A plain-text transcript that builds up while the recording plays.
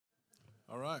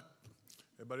All right.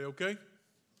 Everybody okay?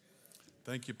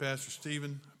 Thank you, Pastor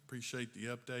Stephen. Appreciate the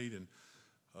update and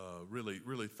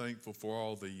really thankful for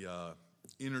all the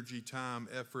energy, time,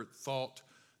 effort, thought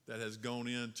that has gone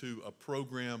into a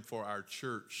program for our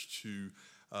church to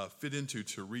fit into,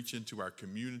 to reach into our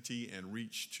community and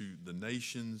reach to the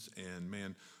nations. And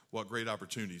man, what great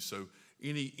opportunities. So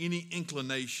any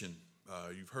inclination,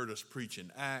 you've heard us preach in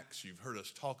Acts, you've heard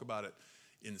us talk about it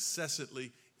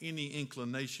incessantly, any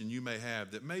inclination you may have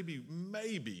that maybe,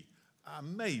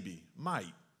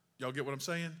 might, y'all get what I'm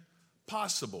saying?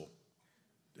 Possible.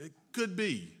 It could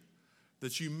be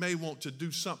that you may want to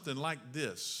do something like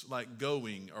this, like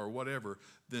going or whatever,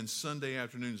 then Sunday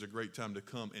afternoon is a great time to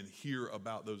come and hear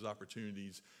about those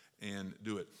opportunities and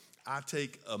do it. I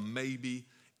take a maybe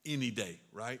any day,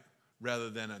 right?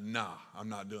 Rather than a nah, I'm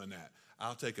not doing that.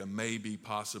 I'll take a maybe,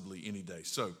 possibly any day.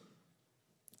 So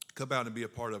come out and be a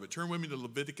part of it. Turn with me to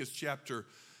Leviticus chapter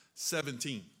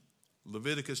 17.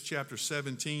 Leviticus chapter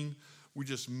 17. We're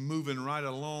just moving right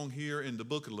along here in the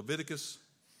book of Leviticus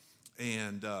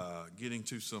and getting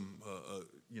to some,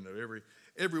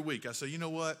 every week I say, you know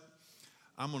what?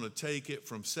 I'm going to take it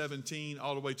from 17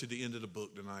 all the way to the end of the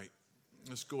book tonight.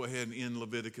 Let's go ahead and end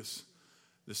Leviticus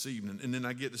this evening. And then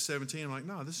I get to 17. I'm like,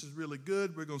 no, this is really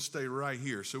good. We're going to stay right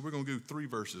here. So we're going to do 3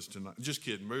 verses tonight. Just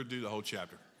kidding. We'll do the whole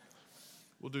chapter.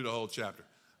 We'll do the whole chapter.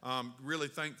 I'm really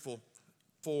thankful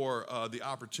for the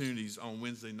opportunities on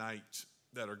Wednesday night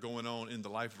that are going on in the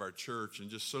life of our church and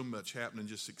just so much happening,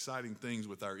 just exciting things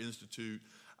with our institute,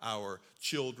 our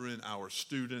children, our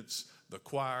students, the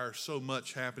choir, so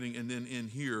much happening. And then in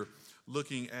here,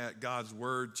 looking at God's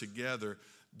word together,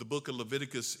 the book of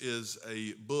Leviticus is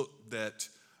a book that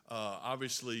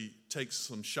obviously takes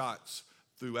some shots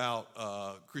throughout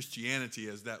Christianity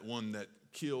as that one that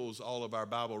kills all of our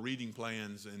Bible reading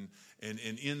plans and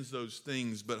ends those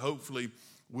things. But hopefully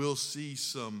we'll see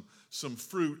some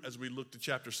fruit as we look to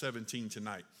chapter 17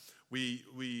 tonight.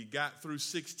 We got through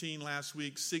 16 last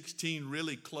week. 16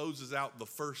 really closes out the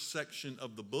first section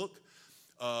of the book.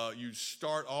 You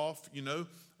start off,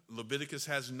 Leviticus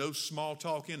has no small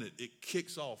talk in it. It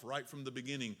kicks off right from the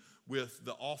beginning with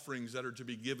the offerings that are to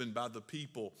be given by the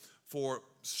people for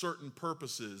certain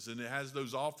purposes, and it has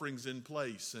those offerings in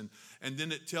place. And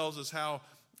then it tells us how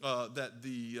that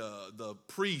the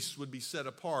priests would be set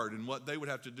apart and what they would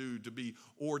have to do to be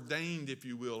ordained, if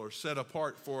you will, or set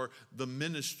apart for the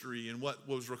ministry and what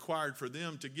was required for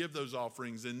them to give those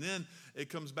offerings. And then it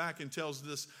comes back and tells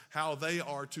us how they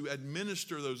are to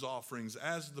administer those offerings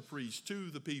as the priests to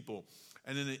the people.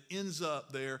 And then it ends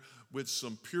up there with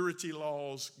some purity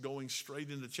laws going straight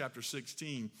into chapter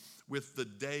 16 with the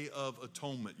Day of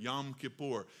Atonement, Yom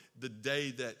Kippur, the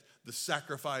day that the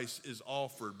sacrifice is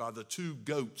offered by the 2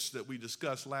 goats that we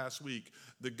discussed last week,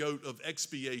 the goat of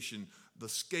expiation, the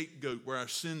scapegoat where our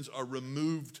sins are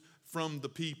removed from the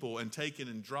people and taken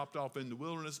and dropped off in the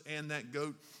wilderness, and that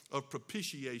goat of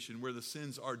propitiation where the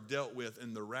sins are dealt with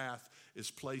and the wrath is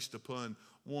placed upon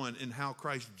one, and how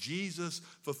Christ Jesus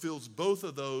fulfills both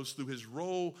of those through his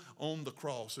role on the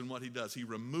cross and what he does. He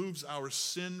removes our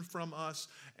sin from us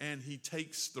and he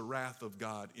takes the wrath of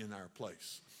God in our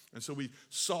place. And so we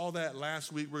saw that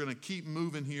last week. We're going to keep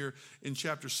moving here in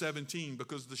chapter 17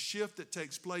 because the shift that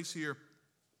takes place here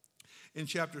in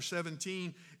chapter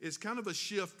 17 is kind of a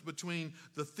shift between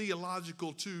the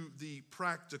theological to the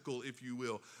practical, if you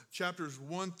will. Chapters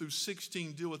 1 through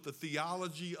 16 deal with the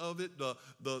theology of it,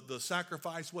 the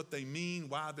sacrifice, what they mean,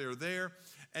 why they're there.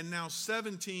 And now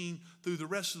 17 through the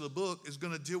rest of the book is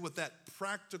going to deal with that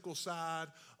practical side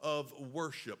of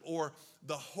worship, or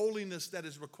the holiness that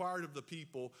is required of the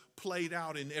people played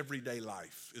out in everyday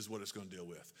life is what it's going to deal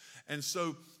with. And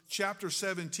so chapter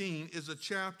 17 is a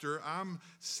chapter, I'm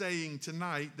saying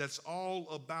tonight, that's all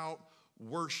about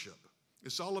worship.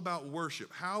 It's all about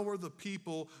worship. How are the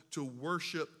people to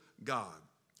worship God?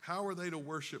 How are they to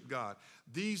worship God?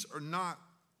 These are not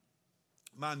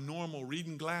my normal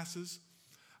reading glasses.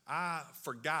 I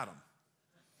forgot them.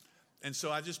 And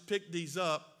so I just picked these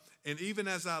up. And even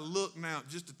as I look now,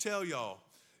 just to tell y'all,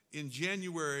 in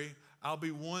January, I'll be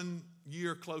 1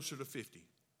 year closer to 50.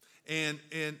 And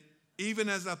even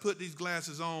as I put these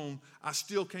glasses on, I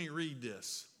still can't read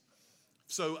this.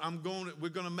 So we're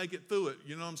going to make it through it.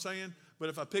 You know what I'm saying? But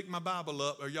if I pick my Bible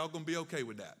up, are y'all going to be okay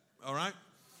with that? All right?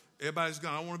 Everybody's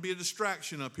going, I don't want to be a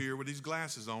distraction up here with these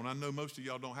glasses on. I know most of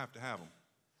y'all don't have to have them.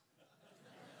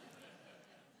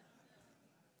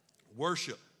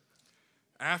 Worship.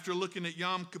 After looking at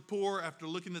Yom Kippur, after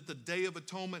looking at the Day of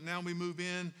Atonement, now we move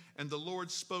in, and the Lord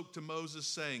spoke to Moses,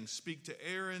 saying, speak to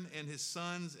Aaron and his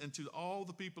sons and to all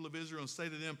the people of Israel and say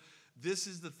to them, this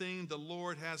is the thing the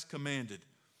Lord has commanded.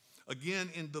 Again,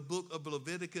 in the book of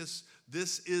Leviticus,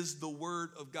 this is the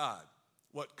word of God.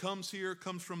 What comes here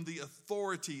comes from the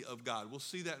authority of God. We'll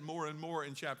see that more and more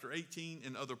in chapter 18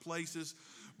 and other places.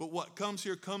 But what comes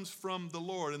here comes from the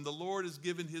Lord, and the Lord has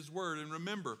given his word. And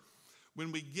remember,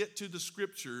 when we get to the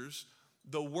scriptures,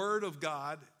 the word of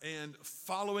God and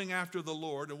following after the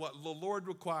Lord, and what the Lord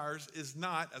requires is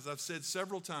not, as I've said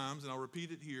several times, and I'll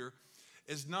repeat it here,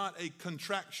 is not a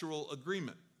contractual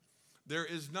agreement. There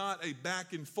is not a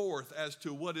back and forth as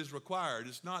to what is required.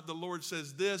 It's not the Lord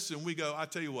says this and we go, I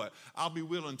tell you what, I'll be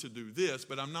willing to do this,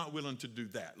 but I'm not willing to do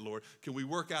that, Lord. Can we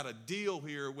work out a deal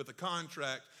here with a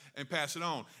contract and pass it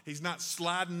on? He's not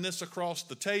sliding this across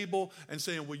the table and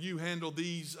saying, will you handle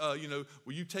these,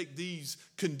 will you take these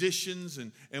conditions?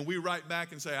 And we write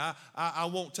back and say, I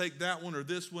won't take that one or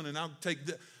this one, and I'll take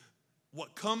that.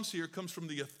 What comes here comes from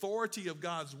the authority of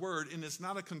God's word, and it's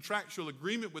not a contractual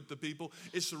agreement with the people.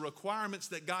 It's the requirements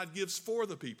that God gives for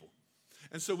the people.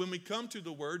 And so when we come to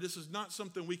the word, this is not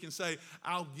something we can say,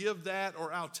 I'll give that,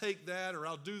 or I'll take that, or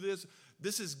I'll do this.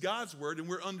 This is God's word, and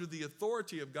we're under the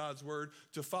authority of God's word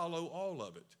to follow all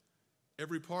of it,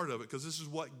 every part of it, because this is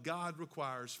what God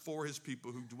requires for his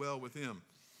people who dwell with him.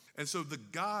 And so the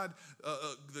God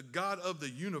of the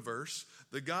universe,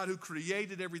 the God who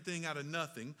created everything out of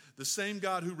nothing, the same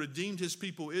God who redeemed his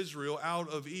people Israel out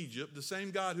of Egypt, the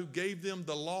same God who gave them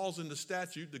the laws and the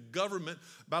statute, the government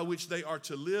by which they are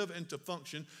to live and to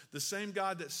function, the same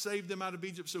God that saved them out of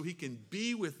Egypt so he can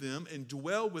be with them and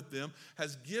dwell with them,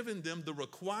 has given them the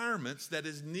requirements that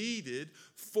is needed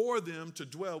for them to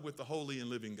dwell with the holy and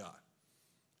living God.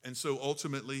 And so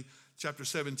ultimately, chapter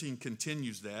 17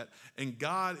 continues that, and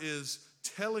God is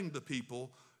telling the people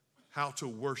how to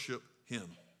worship him.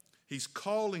 He's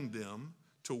calling them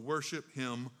to worship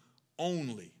him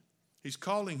only. He's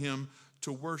calling him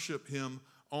to worship him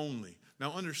only.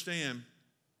 Now understand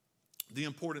the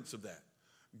importance of that.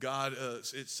 God,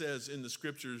 it says in the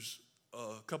scriptures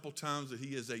a couple times that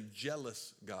he is a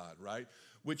jealous God, right?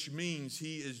 Which means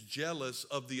he is jealous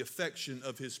of the affection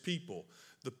of his people.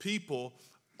 The people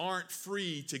aren't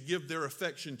free to give their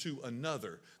affection to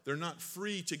another. They're not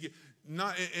free to give.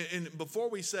 And before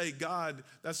we say God,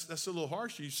 that's a little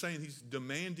harsh. He's saying he's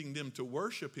demanding them to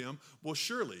worship him. Well,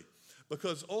 surely,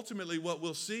 because ultimately what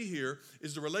we'll see here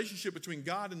is the relationship between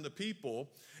God and the people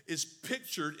is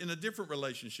pictured in a different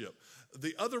relationship.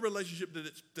 The other relationship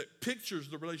that pictures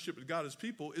the relationship with God as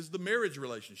people is the marriage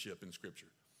relationship in Scripture.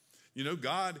 You know,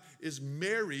 God is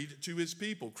married to his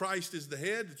people. Christ is the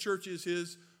head. The church is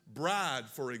his bride,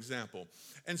 for example.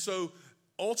 And so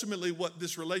ultimately what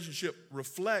this relationship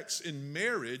reflects in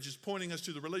marriage is pointing us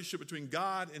to the relationship between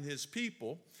God and his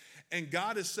people. And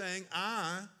God is saying,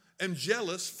 I am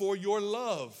jealous for your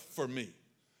love for me.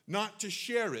 Not to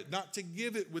share it, not to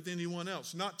give it with anyone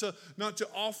else, not to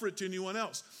offer it to anyone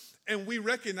else. And we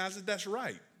recognize that that's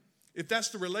right. If that's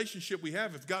the relationship we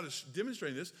have, if God is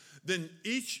demonstrating this, then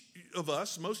each of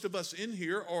us, most of us in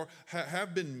here,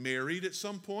 have been married at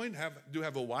some point, do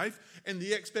have a wife, and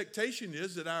the expectation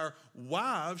is that our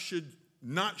wives should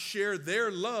not share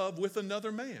their love with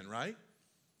another man, right?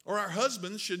 Or our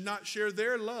husbands should not share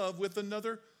their love with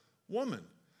another woman.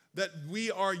 That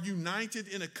we are united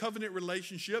in a covenant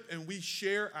relationship and we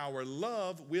share our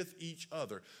love with each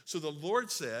other. So the Lord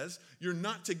says you're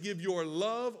not to give your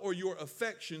love or your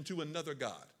affection to another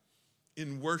God.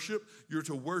 In worship, you're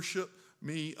to worship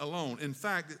me alone. In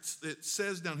fact, it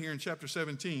says down here in chapter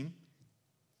 17,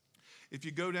 if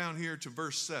you go down here to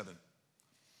verse 7.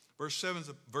 Verse 7 is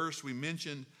a verse we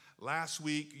mentioned last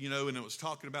week, and it was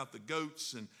talking about the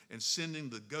goats and sending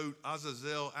the goat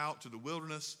Azazel out to the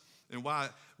wilderness. And why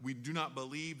we do not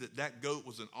believe that goat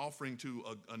was an offering to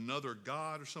another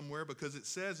god or somewhere, because it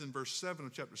says in verse 7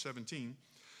 of chapter 17,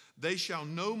 they shall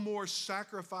no more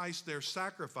sacrifice their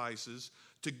sacrifices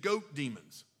to goat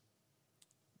demons.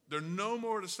 They're no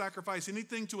more to sacrifice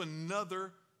anything to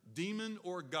another demon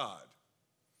or god.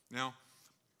 Now,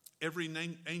 every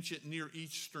ancient Near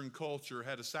Eastern culture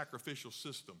had a sacrificial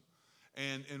system.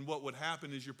 And what would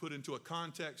happen is you're put into a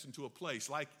context, into a place,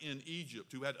 like in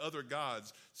Egypt, who had other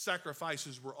gods.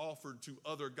 Sacrifices were offered to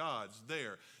other gods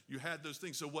there. You had those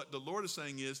things. So what the Lord is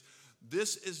saying is,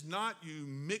 this is not you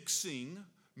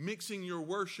mixing your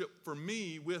worship for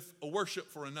me with a worship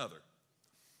for another.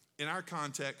 In our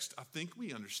context, I think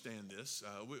we understand this.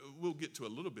 We'll get to a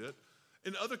little bit.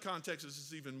 In other contexts, this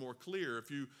is even more clear. If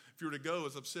you were to go,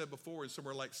 as I've said before, in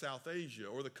somewhere like South Asia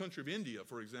or the country of India,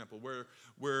 for example,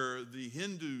 where the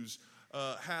Hindus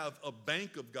have a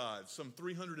bank of gods, some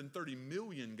 330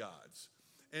 million gods,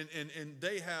 and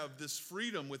they have this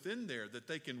freedom within there that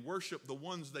they can worship the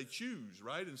ones they choose,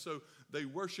 right? And so they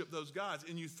worship those gods.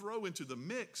 And you throw into the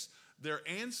mix their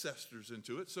ancestors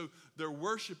into it. So they're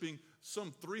worshiping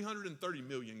some 330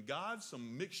 million gods,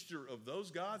 some mixture of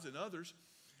those gods and others.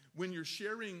 When you're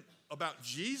sharing about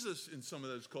Jesus in some of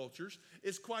those cultures,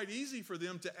 it's quite easy for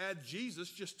them to add Jesus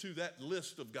just to that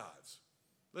list of gods.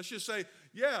 Let's just say,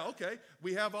 yeah, okay,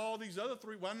 we have all these other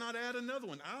three. Why not add another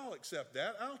one? I'll accept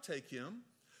that. I'll take him.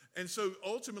 And so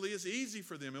ultimately it's easy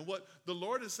for them. And what the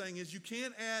Lord is saying is you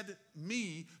can't add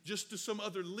me just to some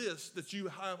other list that you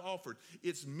have offered.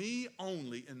 It's me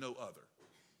only and no other.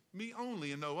 Me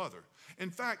only and no other. In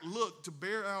fact, look, to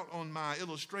bear out on my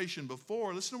illustration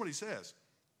before, listen to what he says.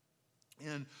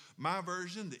 In my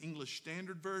version, the English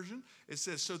Standard Version, it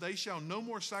says, so they shall no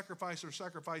more sacrifice or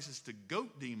sacrifices to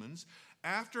goat demons,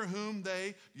 after whom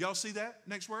they, y'all see that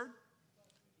next word?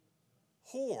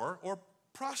 Whore or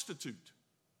prostitute.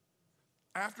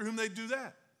 After whom they do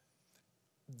that.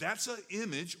 That's an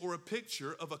image or a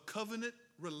picture of a covenant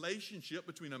relationship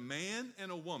between a man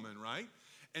and a woman, right?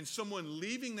 And someone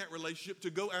leaving that relationship to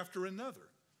go after another.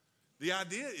 The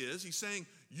idea is, he's saying,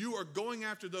 you are going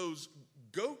after those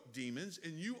goat demons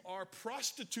and you are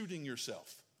prostituting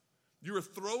yourself. You are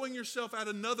throwing yourself at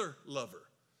another lover.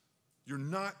 You're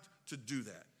not to do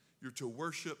that. You're to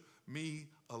worship me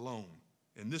alone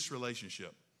in this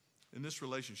relationship. In this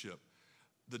relationship.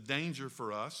 The danger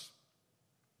for us,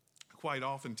 quite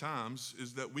oftentimes,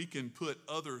 is that we can put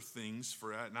other things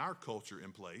in our culture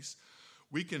in place.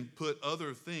 We can put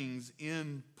other things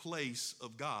in place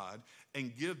of God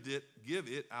and give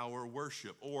it our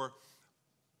worship or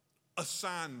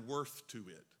assign worth to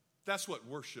it. That's what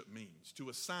worship means, to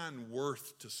assign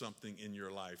worth to something in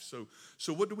your life. So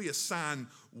what do we assign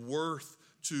worth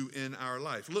to in our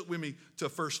life? Look with me to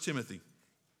 1 Timothy.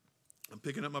 I'm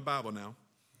picking up my Bible now.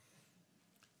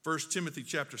 1 Timothy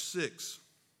chapter 6.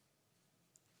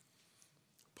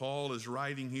 Paul is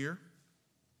writing here.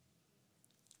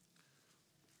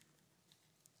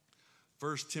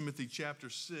 1 Timothy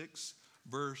chapter 6,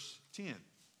 verse 10.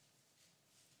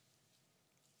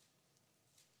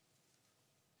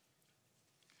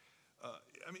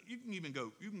 You can even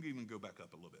go back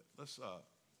up a little bit. Let's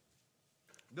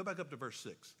go back up to verse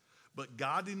 6. But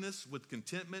godliness with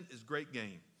contentment is great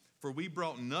gain. For we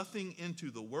brought nothing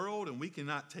into the world, and we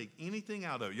cannot take anything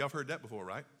out of it. Y'all have heard that before,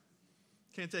 right?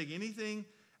 Can't take anything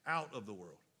out of the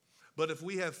world. But if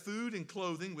we have food and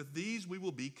clothing, with these we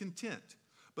will be content.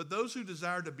 But those who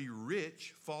desire to be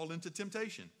rich fall into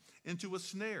temptation, into a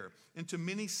snare, into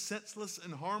many senseless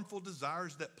and harmful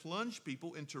desires that plunge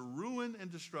people into ruin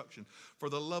and destruction. For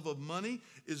the love of money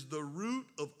is the root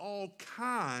of all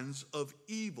kinds of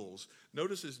evils.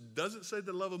 Notice it doesn't say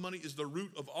the love of money is the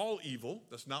root of all evil.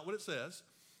 That's not what it says.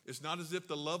 It's not as if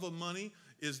the love of money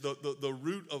is the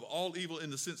root of all evil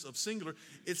in the sense of singular.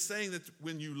 It's saying that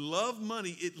when you love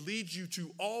money, it leads you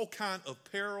to all kind of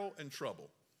peril and trouble.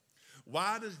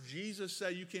 Why does Jesus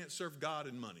say you can't serve God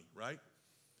and money, right?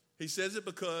 He says it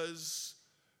because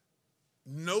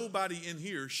nobody in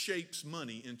here shapes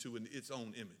money into its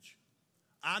own image.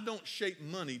 I don't shape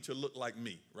money to look like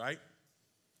me, right?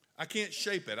 I can't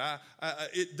shape it.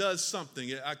 It does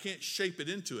something. I can't shape it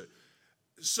into it.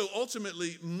 So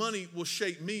ultimately, money will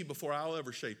shape me before I'll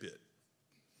ever shape it.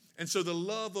 And so the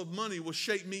love of money will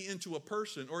shape me into a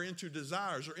person or into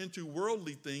desires or into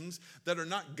worldly things that are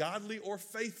not godly or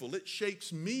faithful. It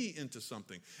shapes me into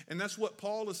something. And that's what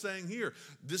Paul is saying here.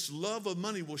 This love of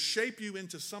money will shape you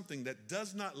into something that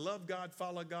does not love God,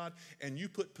 follow God, and you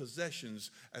put possessions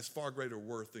as far greater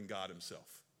worth than God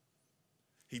himself.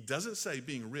 He doesn't say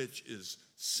being rich is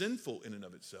sinful in and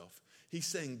of itself. He's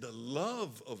saying the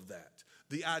love of that,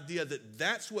 the idea that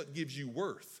that's what gives you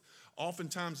worth.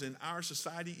 Oftentimes in our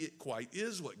society, it quite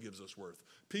is what gives us worth.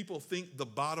 People think the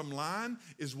bottom line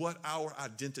is what our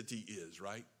identity is,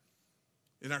 right?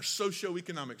 In our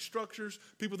socioeconomic structures,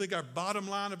 people think our bottom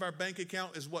line of our bank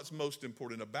account is what's most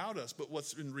important about us. But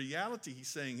what's in reality, he's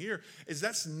saying here, is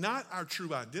that's not our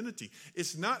true identity.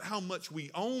 It's not how much we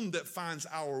own that finds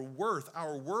our worth.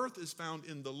 Our worth is found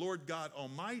in the Lord God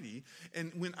Almighty.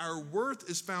 And when our worth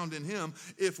is found in him,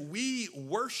 if we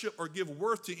worship or give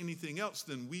worth to anything else,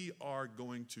 then we are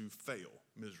going to fail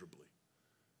miserably.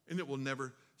 And it will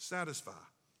never satisfy.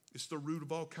 It's the root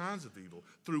of all kinds of evil.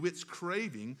 Through its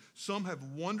craving, some have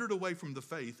wandered away from the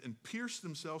faith and pierced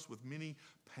themselves with many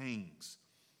pangs.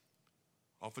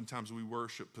 Oftentimes we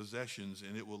worship possessions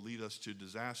and it will lead us to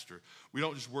disaster. We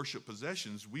don't just worship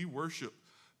possessions, we worship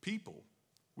people.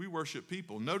 We worship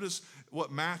people. Notice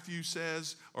what Matthew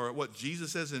says, or what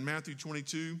Jesus says in Matthew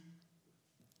 22.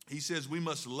 He says we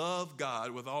must love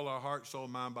God with all our heart, soul,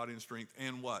 mind, body, and strength.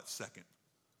 And what? Second,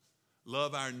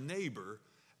 love our neighbor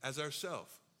as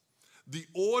ourselves. The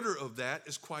order of that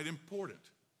is quite important.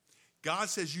 God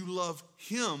says you love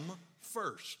him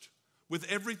first with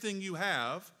everything you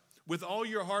have, with all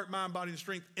your heart, mind, body, and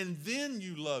strength, and then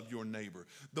you love your neighbor.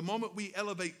 The moment we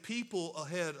elevate people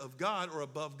ahead of God or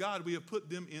above God, we have put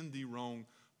them in the wrong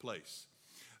place.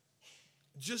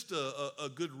 Just a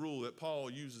good rule that Paul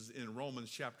uses in Romans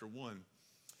chapter 1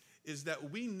 is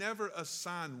that we never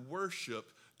assign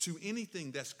worship to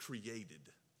anything that's created.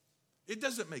 It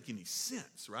doesn't make any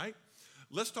sense, right?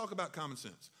 Let's talk about common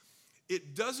sense.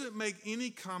 It doesn't make any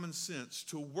common sense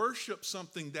to worship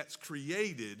something that's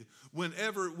created when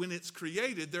it's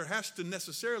created, there has to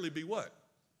necessarily be what?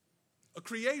 A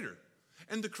creator.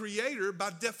 And the creator,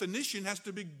 by definition, has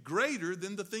to be greater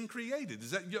than the thing created.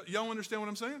 Is that, y'all understand what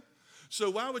I'm saying? So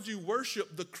why would you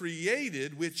worship the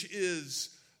created, which is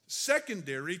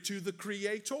secondary to the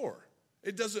creator?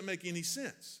 It doesn't make any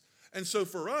sense. And so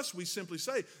for us, we simply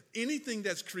say anything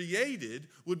that's created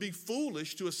would be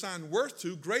foolish to assign worth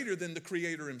to greater than the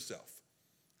creator himself.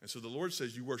 And so the Lord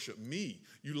says you worship me,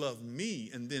 you love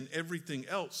me, and then everything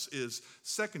else is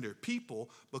secondary. People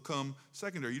become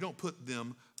secondary. You don't put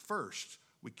them first.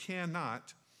 We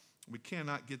cannot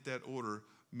get that order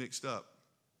mixed up.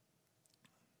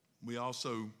 We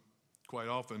also quite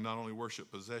often not only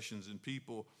worship possessions and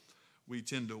people, we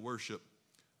tend to worship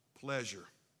pleasure.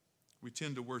 We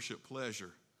tend to worship pleasure,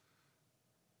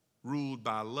 ruled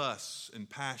by lusts and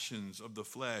passions of the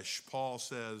flesh. Paul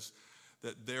says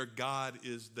that their God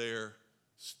is their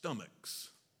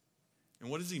stomachs. And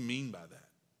what does he mean by that?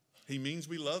 He means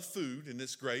we love food, and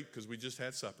it's great because we just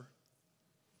had supper.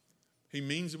 He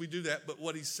means that we do that, but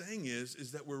what he's saying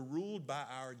is that we're ruled by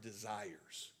our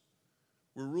desires.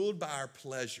 We're ruled by our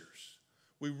pleasures.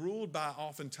 We're ruled by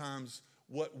oftentimes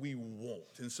what we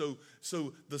want. And so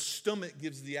the stomach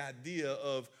gives the idea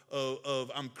of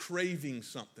I'm craving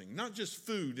something, not just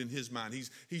food in his mind.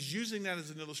 He's using that as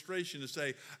an illustration to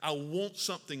say, I want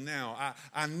something now.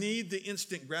 I need the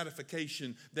instant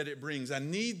gratification that it brings. I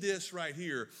need this right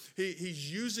here. He's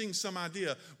using some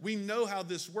idea. We know how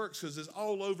this works because it's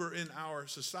all over in our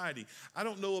society. I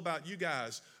don't know about you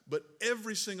guys, but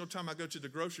every single time I go to the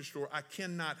grocery store, I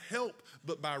cannot help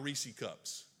but buy Reese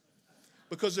cups.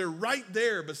 Because they're right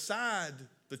there beside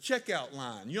the checkout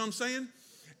line. You know what I'm saying?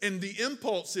 And the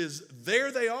impulse is,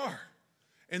 there they are.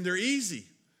 And they're easy.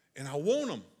 And I want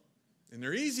them. And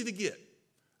they're easy to get.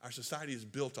 Our society is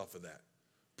built off of that.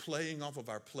 Playing off of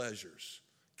our pleasures.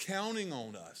 Counting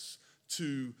on us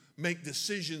to make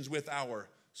decisions with our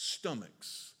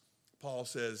stomachs. Paul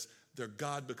says their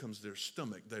God becomes their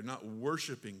stomach. They're not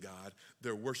worshiping God.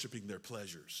 They're worshiping their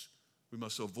pleasures. We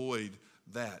must avoid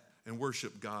that and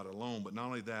worship God alone. But not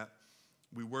only that,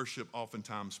 we worship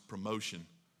oftentimes promotion.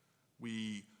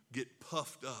 We get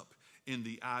puffed up in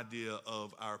the idea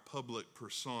of our public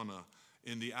persona,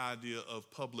 in the idea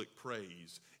of public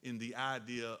praise, in the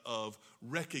idea of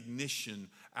recognition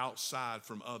outside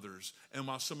from others. And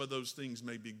while some of those things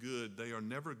may be good, they are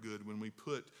never good when we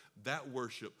put that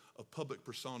worship of public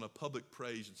persona, public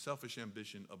praise, and selfish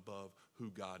ambition above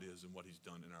who God is and what he's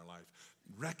done in our life.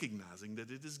 Recognizing that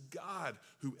it is God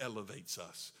who elevates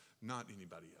us, not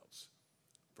anybody else.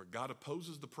 For God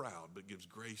opposes the proud, but gives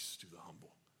grace to the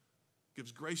humble.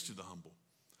 Gives grace to the humble.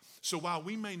 So while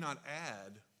we may not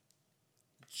add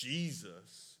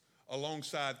Jesus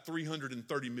alongside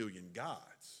 330 million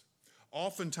gods,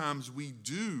 oftentimes we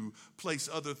do place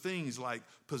other things like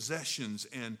possessions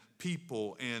and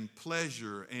people and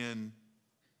pleasure and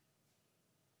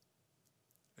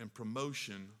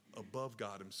promotion above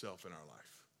God himself in our life.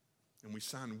 And we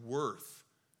assign worth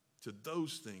to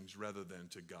those things rather than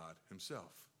to God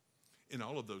himself. In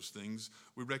all of those things,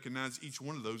 we recognize each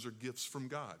one of those are gifts from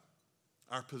God.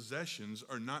 Our possessions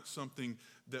are not something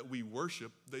that we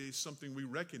worship. They're something we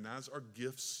recognize are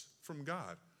gifts from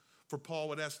God. For Paul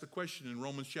would ask the question in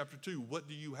Romans chapter 2, what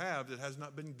do you have that has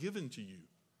not been given to you?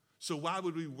 So why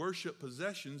would we worship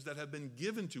possessions that have been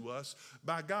given to us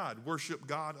by God? Worship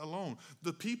God alone.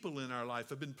 The people in our life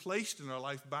have been placed in our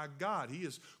life by God. He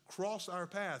has crossed our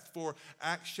path. For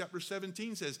Acts chapter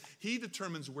 17 says, he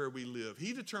determines where we live.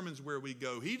 He determines where we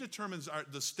go. He determines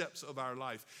the steps of our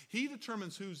life. He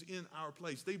determines who's in our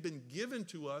place. They've been given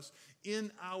to us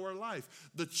in our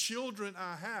life. The children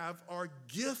I have are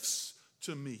gifts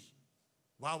to me.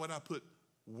 Why would I put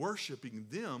worshiping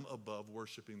them above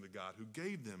worshiping the God who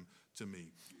gave them to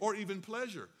me? Or even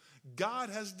pleasure. God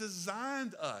has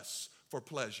designed us for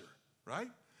pleasure, right?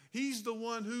 He's the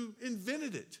one who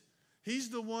invented it. He's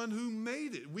the one who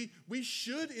made it. We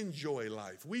should enjoy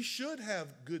life. We should have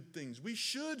good things. We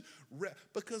should,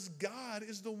 because God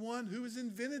is the one who has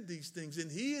invented these things.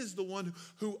 And he is the one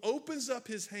who opens up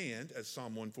his hand, as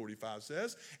Psalm 145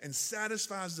 says, and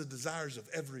satisfies the desires of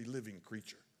every living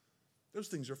creature. Those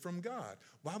things are from God.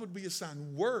 Why would we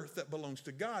assign worth that belongs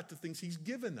to God to things he's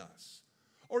given us?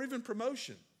 Or even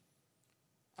promotion.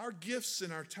 Our gifts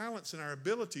and our talents and our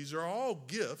abilities are all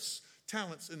gifts,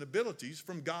 talents, and abilities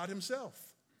from God himself.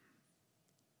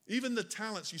 Even the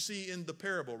talents you see in the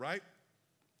parable, right?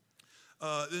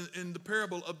 In the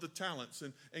parable of the talents.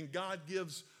 And God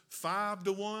gives 5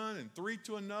 to one and 3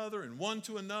 to another and 1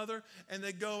 to another. And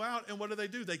they go out and what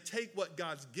do? They take what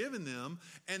God's given them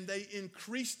and they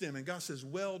increase them. And God says,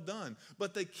 well done.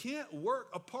 But they can't work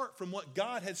apart from what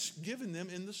God has given them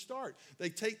in the start. They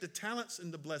take the talents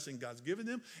and the blessing God's given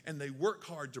them and they work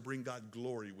hard to bring God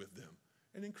glory with them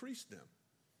and increase them.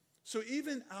 So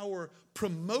even our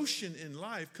promotion in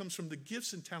life comes from the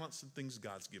gifts and talents and things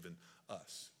God's given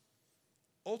us.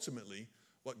 Ultimately,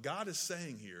 what God is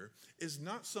saying here is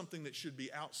not something that should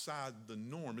be outside the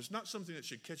norm. It's not something that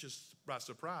should catch us by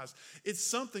surprise. It's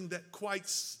something that quite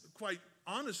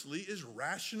honestly is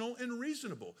rational and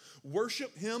reasonable.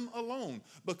 Worship him alone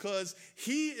because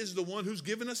he is the one who's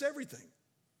given us everything.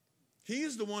 He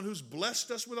is the one who's blessed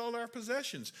us with all our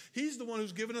possessions. He's the one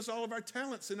who's given us all of our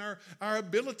talents and our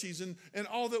abilities and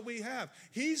all that we have.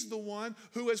 He's the one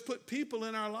who has put people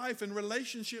in our life and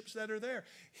relationships that are there.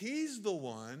 He's the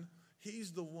one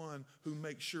who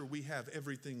makes sure we have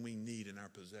everything we need in our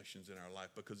possessions in our life.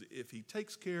 Because if he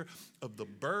takes care of the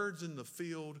birds in the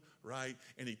field, right,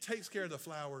 and he takes care of the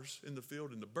flowers in the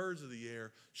field and the birds of the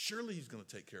air, surely he's going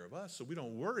to take care of us. So we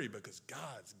don't worry because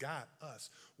God's got us.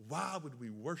 Why would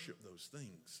we worship those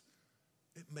things?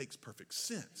 It makes perfect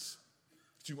sense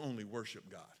to only worship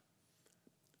God.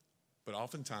 But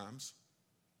oftentimes,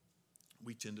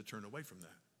 we tend to turn away from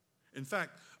that. In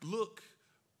fact, look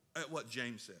at what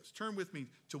James says. Turn with me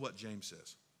to what James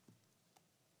says.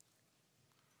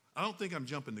 I don't think I'm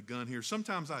jumping the gun here.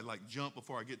 Sometimes I jump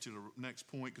before I get to the next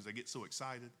point because I get so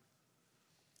excited.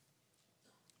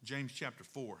 James chapter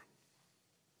 4.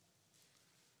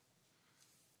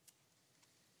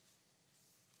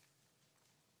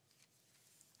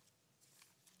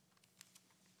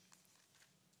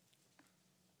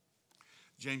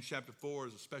 James chapter 4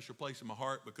 is a special place in my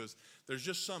heart because there's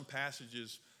just some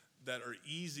passages that are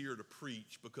easier to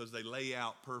preach because they lay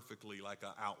out perfectly like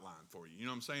an outline for you. You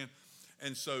know what I'm saying?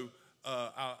 And so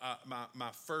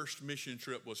my first mission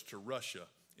trip was to Russia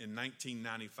in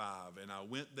 1995. And I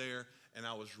went there and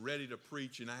I was ready to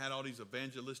preach. And I had all these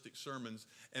evangelistic sermons.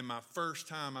 And my first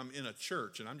time I'm in a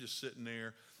church and I'm just sitting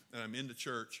there and I'm in the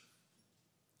church.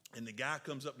 And the guy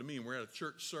comes up to me and we're at a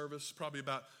church service, probably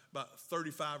about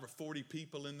 35 or 40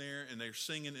 people in there. And they're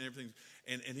singing and everything.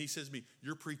 And he says to me,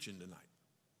 "You're preaching tonight."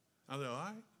 I said, all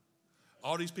right.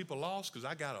 All these people lost because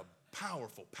I got a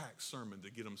powerful, packed sermon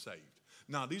to get them saved.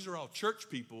 Now, these are all church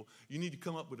people. You need to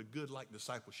come up with a good,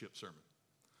 discipleship sermon.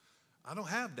 I don't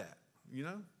have that, you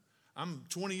know. I'm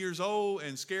 20 years old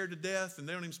and scared to death, and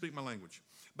they don't even speak my language.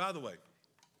 By the way,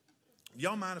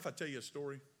 y'all mind if I tell you a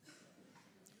story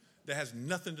that has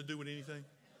nothing to do with anything?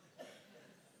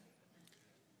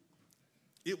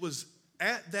 It was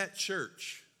at that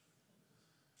church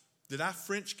that I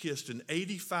French kissed an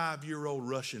 85-year-old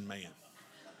Russian man.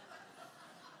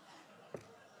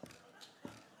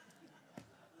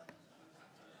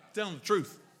 Telling the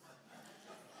truth.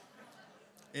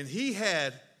 And he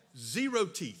had 0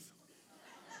 teeth.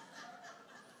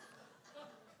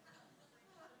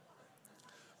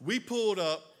 We pulled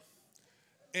up,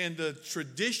 and the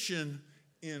tradition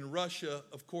in Russia,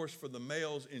 of course, for the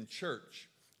males in church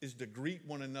is to greet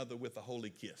one another with a holy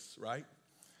kiss, right?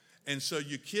 And so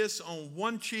you kiss on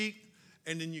one cheek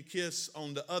and then you kiss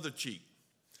on the other cheek.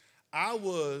 I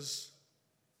was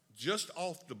just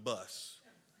off the bus.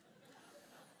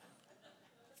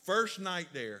 First night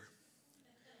there.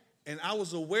 And I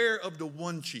was aware of the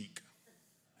one cheek.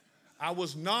 I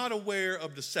was not aware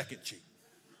of the second cheek.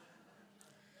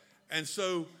 And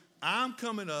so I'm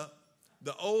coming up.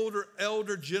 The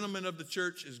elder gentleman of the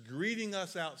church is greeting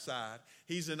us outside.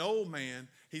 He's an old man.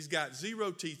 He's got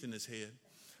 0 teeth in his head.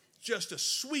 Just a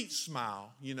sweet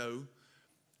smile, you know.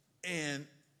 And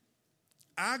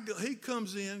he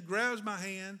comes in, grabs my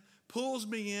hand, pulls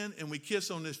me in, and we kiss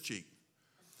on this cheek.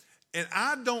 And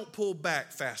I don't pull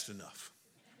back fast enough.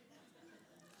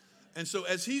 And so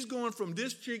as he's going from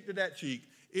this cheek to that cheek,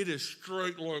 it is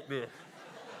straight like this.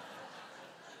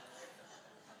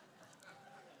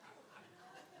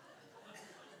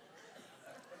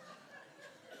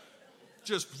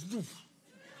 Just woof.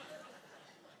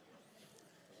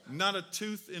 Not a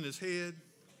tooth in his head.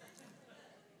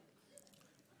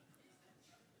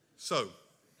 So,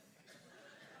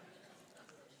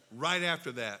 right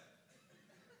after that,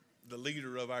 the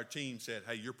leader of our team said,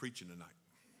 "Hey, you're preaching tonight."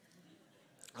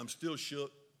 I'm still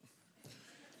shook.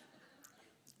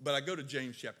 But I go to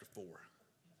James chapter 4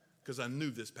 because I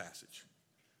knew this passage.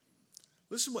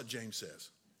 Listen to what James says.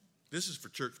 This is for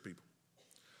church people.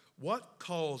 What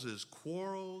causes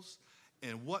quarrels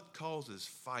and what causes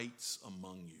fights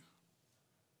among you?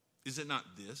 Is it not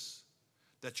this,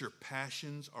 that your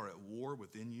passions are at war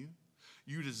within you?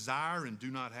 You desire and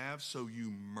do not have, so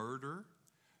you murder.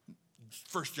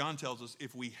 1 John tells us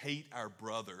if we hate our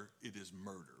brother, it is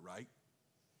murder, right?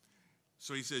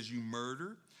 So he says you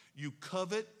murder. You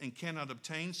covet and cannot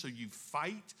obtain, so you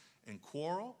fight and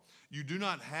quarrel. You do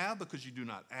not have because you do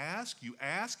not ask. You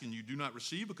ask and you do not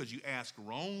receive because you ask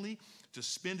wrongly to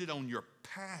spend it on your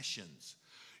passions.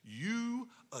 You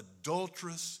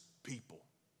adulterous people.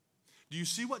 Do you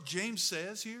see what James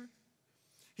says here?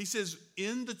 He says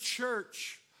in the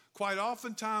church, quite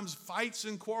oftentimes fights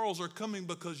and quarrels are coming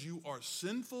because you are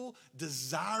sinful,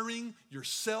 desiring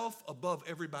yourself above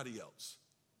everybody else.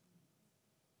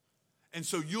 And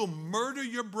so you'll murder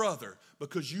your brother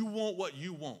because you want what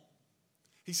you want.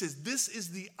 He says this is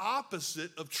the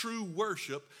opposite of true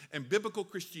worship and biblical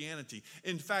Christianity.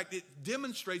 In fact, it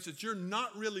demonstrates that you're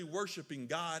not really worshiping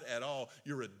God at all.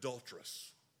 You're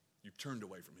adulterous. You've turned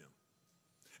away from him.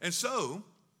 And so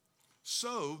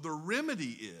the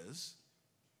remedy is,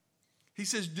 he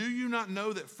says, do you not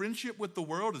know that friendship with the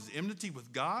world is enmity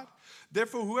with God?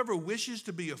 Therefore, whoever wishes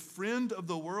to be a friend of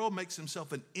the world makes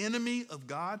himself an enemy of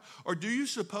God. Or do you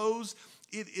suppose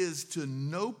it is to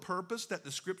no purpose that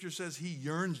the scripture says he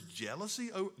yearns jealously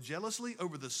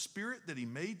over the spirit that he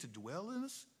made to dwell in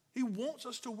us? He wants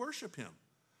us to worship him.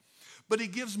 But he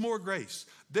gives more grace.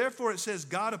 Therefore, it says,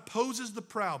 God opposes the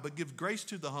proud, but gives grace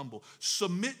to the humble.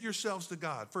 Submit yourselves to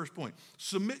God. First point.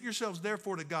 Submit yourselves,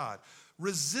 therefore, to God.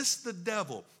 Resist the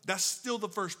devil. That's still the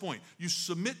first point. You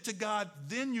submit to God,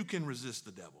 then you can resist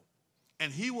the devil,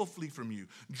 and he will flee from you.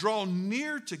 Draw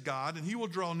near to God, and he will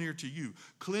draw near to you.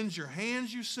 Cleanse your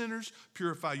hands, you sinners.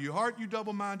 Purify your heart, you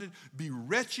double-minded. Be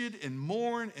wretched and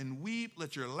mourn and weep.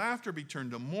 Let your laughter be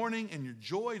turned to mourning and your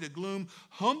joy to gloom.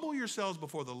 Humble yourselves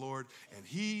before the Lord, and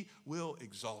he will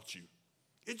exalt you.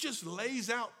 It just lays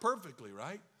out perfectly,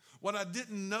 right? What I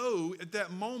didn't know at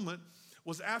that moment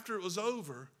was after it was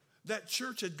over, that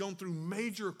church had gone through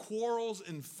major quarrels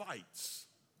and fights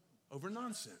over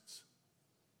nonsense.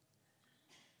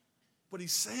 What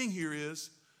he's saying here is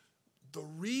the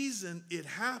reason it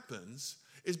happens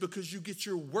is because you get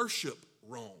your worship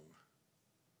wrong.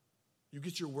 You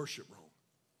get your worship wrong.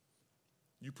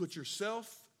 You put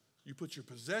yourself, you put your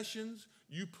possessions,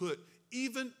 you put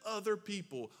even other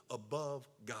people above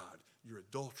God. You're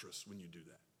adulterous when you do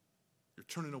that. You're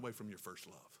turning away from your first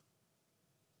love.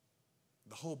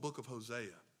 The whole book of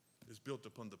Hosea is built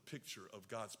upon the picture of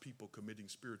God's people committing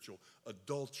spiritual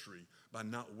adultery by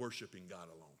not worshiping God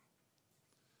alone.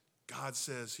 God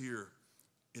says here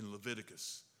in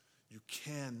Leviticus, you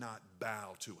cannot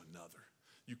bow to another.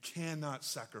 You cannot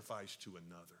sacrifice to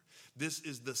another. This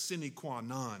is the sine qua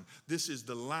non. This is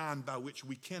the line by which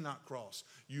we cannot cross.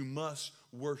 You must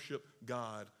worship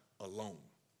God alone.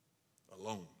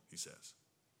 Alone, he says.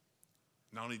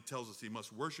 Not only tells us he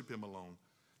must worship him alone,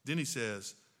 then he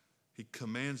says he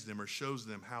commands them or shows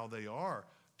them how they are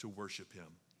to worship him.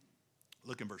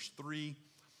 Look in verse 3.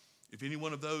 If any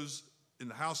one of those in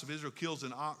the house of Israel kills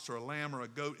an ox or a lamb or a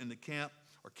goat in the camp,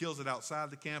 or kills it outside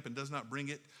the camp and does not bring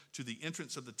it to the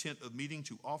entrance of the tent of meeting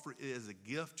to offer it as a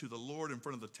gift to the Lord in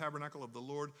front of the tabernacle of the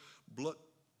Lord,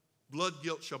 blood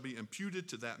guilt shall be imputed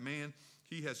to that man.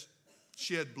 He has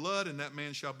shed blood, and that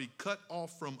man shall be cut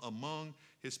off from among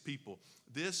his people.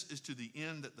 This is to the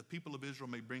end that the people of Israel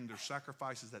may bring their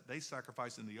sacrifices that they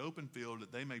sacrifice in the open field,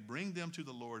 that they may bring them to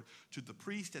the Lord, to the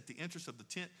priest at the entrance of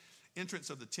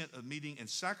the tent of meeting, and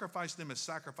sacrifice them as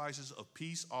sacrifices of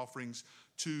peace offerings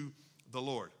to the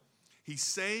Lord. He's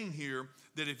saying here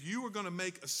that if you were going to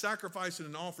make a sacrifice and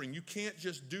an offering, you can't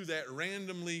just do that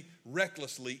randomly,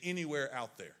 recklessly, anywhere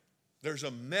out there. There's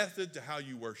a method to how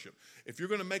you worship. If you're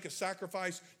going to make a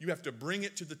sacrifice, you have to bring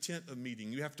it to the tent of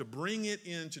meeting. You have to bring it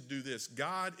in to do this.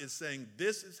 God is saying,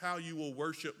 this is how you will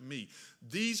worship me.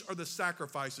 These are the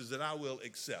sacrifices that I will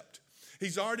accept.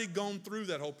 He's already gone through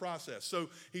that whole process. So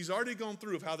he's already gone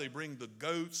through of how they bring the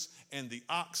goats and the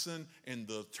oxen and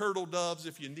the turtle doves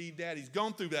if you need that. He's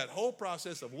gone through that whole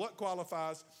process of what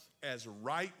qualifies as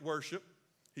right worship.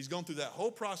 He's gone through that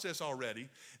whole process already.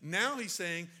 Now he's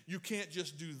saying you can't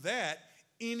just do that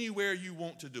anywhere you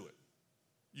want to do it.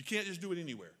 You can't just do it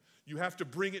anywhere. You have to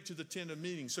bring it to the tent of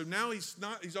meeting. So now he's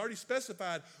already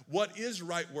specified what is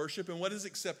right worship and what is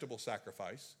acceptable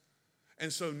sacrifice.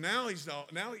 And so now he's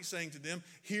saying to them,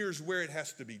 here's where it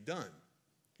has to be done.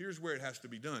 Here's where it has to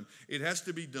be done. It has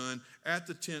to be done at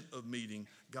the tent of meeting.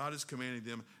 God is commanding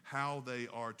them how they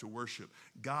are to worship.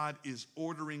 God is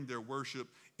ordering their worship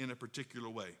in a particular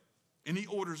way. And he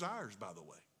orders ours, by the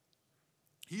way.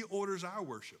 He orders our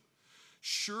worship.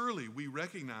 Surely we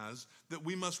recognize that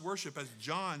we must worship, as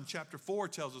John chapter 4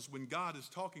 tells us, when God is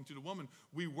talking to the woman,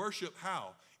 we worship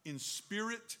how? In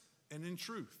spirit and in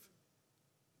truth.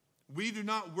 We do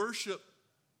not worship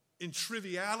in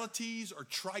trivialities or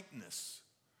triteness.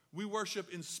 We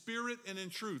worship in spirit and in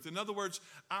truth. In other words,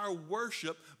 our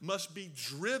worship must be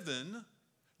driven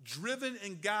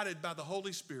and guided by the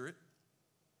Holy Spirit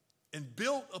and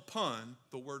built upon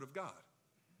the Word of God.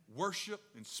 Worship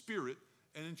in spirit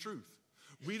and in truth.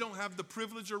 We don't have the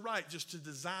privilege or right just to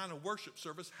design a worship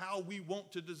service how we want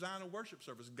to design a worship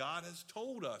service. God has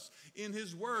told us in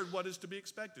his word what is to be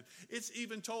expected. It's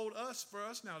even told us for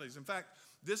us nowadays. In fact,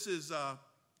 this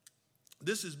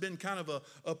has been kind of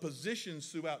a position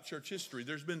throughout church history.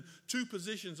 There's been two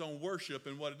positions on worship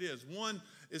and what it is. One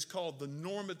is called the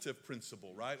normative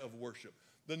principle, right, of worship.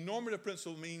 The normative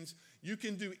principle means you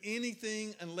can do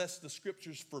anything unless the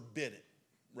scriptures forbid it,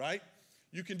 right?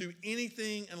 You can do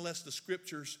anything unless the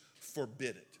scriptures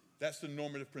forbid it. That's the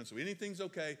normative principle. Anything's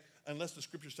okay unless the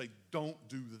scriptures say don't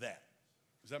do that.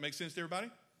 Does that make sense to everybody?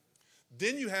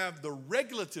 Then you have the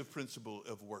regulative principle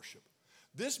of worship.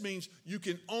 This means you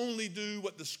can only do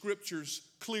what the scriptures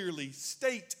clearly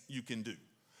state you can do.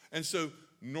 And so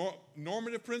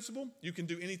normative principle, you can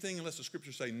do anything unless the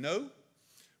scriptures say no.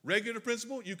 Regulative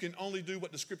principle, you can only do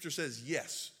what the scripture says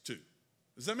yes to.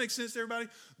 Does that make sense to everybody?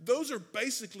 Those are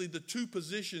basically the two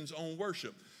positions on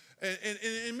worship. And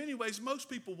in many ways, most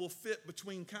people will fit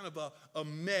between kind of a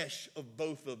mesh of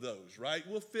both of those, right?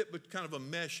 We'll fit with kind of a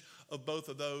mesh of both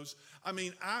of those. I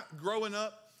mean, growing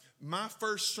up, my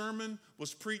first sermon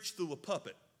was preached through a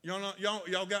puppet.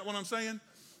 Y'all got what I'm saying?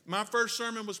 My first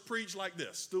sermon was preached like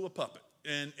this, through a puppet.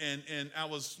 And I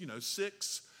was,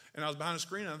 6, and I was behind a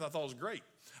screen, and I thought it was great.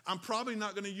 I'm probably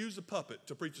not going to use a puppet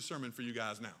to preach a sermon for you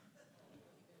guys now.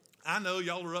 I know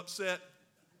y'all are upset.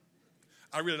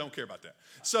 I really don't care about that.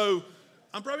 So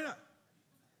I'm probably not.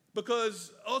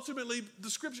 Because ultimately,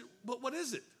 the scripture, but what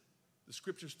is it? The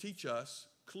scriptures teach us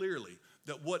clearly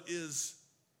that what is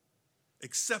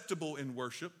acceptable in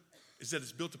worship is that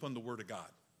it's built upon the word of God.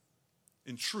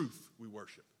 In truth, we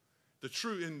worship. The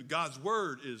truth in God's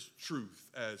word is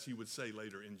truth, as he would say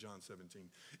later in John 17.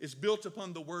 It's built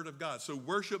upon the word of God. So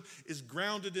worship is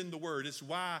grounded in the word. It's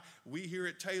why we here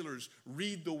at Taylor's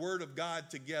read the word of God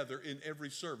together in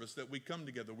every service that we come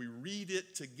together. We read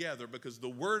it together because the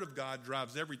word of God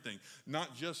drives everything.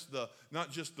 Not just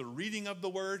the reading of the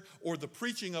word or the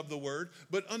preaching of the word,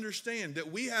 but understand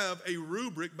that we have a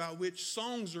rubric by which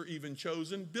songs are even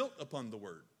chosen built upon the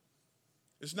word.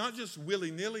 It's not just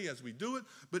willy-nilly as we do it,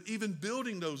 but even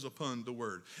building those upon the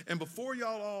word. And before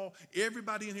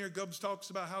everybody in here talks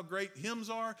about how great hymns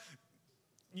are,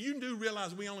 you do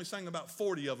realize we only sang about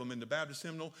 40 of them in the Baptist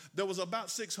hymnal. There was about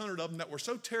 600 of them that were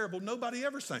so terrible, nobody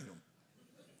ever sang them.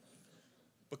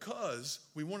 Because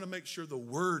we want to make sure the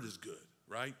word is good,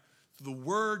 right? The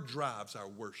word drives our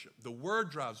worship. The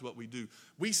word drives what we do.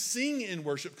 We sing in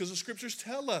worship because the scriptures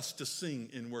tell us to sing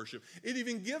in worship. It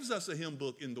even gives us a hymn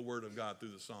book in the word of God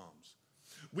through the Psalms.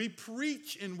 We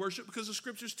preach in worship because the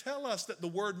scriptures tell us that the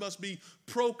word must be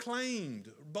proclaimed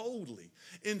boldly.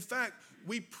 In fact,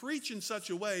 we preach in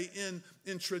such a way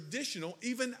in traditional,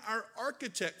 even our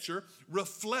architecture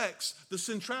reflects the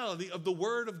centrality of the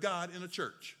word of God in a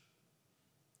church.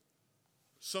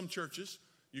 Some churches,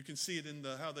 you can see it in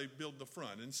how they build the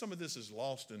front. And some of this is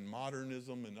lost in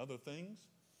modernism and other things.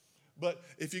 But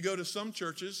if you go to some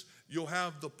churches, you'll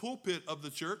have the pulpit of the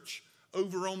church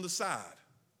over on the side.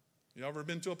 You ever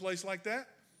been to a place like that?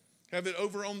 Have it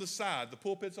over on the side. The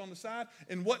pulpit's on the side.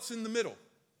 And what's in the middle?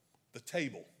 The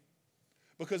table.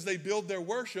 Because they build their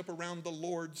worship around the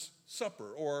Lord's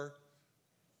Supper, or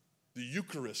the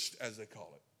Eucharist, as they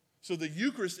call it. So the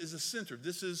Eucharist is a center.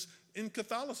 This is in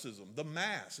Catholicism. The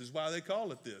Mass is why they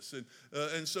call it this.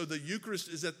 And so the Eucharist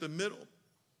is at the middle.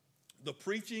 The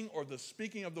preaching or the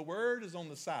speaking of the word is on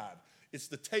the side. It's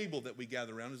the table that we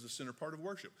gather around as the center part of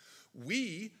worship.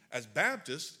 We, as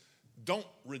Baptists, don't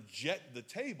reject the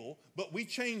table, but we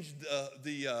change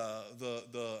the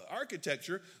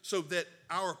architecture so that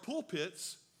our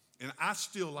pulpits, and I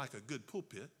still like a good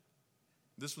pulpit.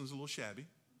 This one's a little shabby.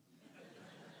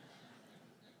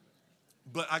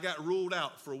 But I got ruled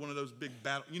out for one of those big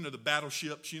the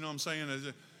battleships, you know what I'm saying?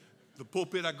 The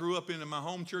pulpit I grew up in my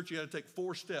home church, you had to take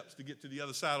 4 steps to get to the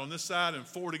other side on this side and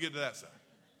 4 to get to that side.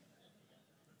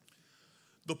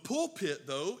 The pulpit,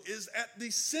 though, is at the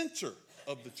center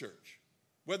of the church.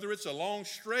 Whether it's a long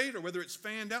straight or whether it's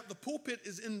fanned out, the pulpit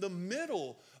is in the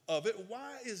middle of it.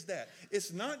 Why is that?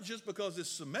 It's not just because it's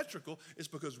symmetrical. It's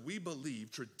because we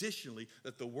believe traditionally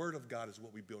that the Word of God is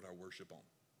what we build our worship on.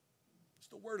 It's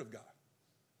the Word of God.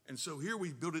 And so here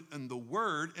we build it in the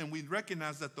Word, and we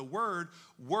recognize that the Word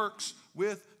works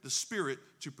with the Spirit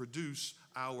to produce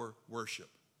our worship.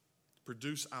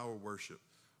 Produce our worship.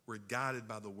 We're guided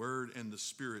by the Word and the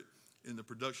Spirit in the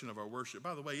production of our worship.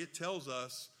 By the way, it tells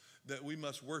us that we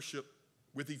must worship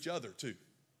with each other too.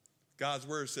 God's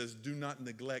word says, do not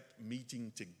neglect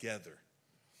meeting together.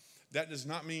 That does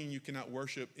not mean you cannot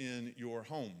worship in your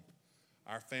home.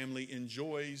 Our family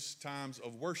enjoys times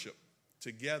of worship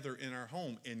together in our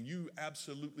home, and you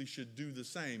absolutely should do the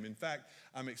same. In fact,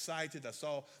 I'm excited. I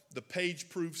saw the page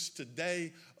proofs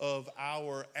today of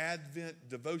our Advent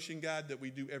devotion guide that we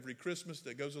do every Christmas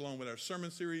that goes along with our sermon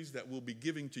series that we'll be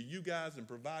giving to you guys and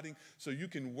providing so you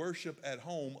can worship at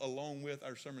home along with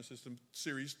our sermon system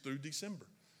series through December.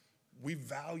 We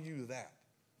value that,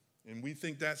 and we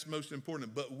think that's most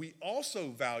important, but we also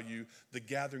value the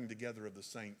gathering together of the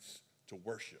saints to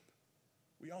worship.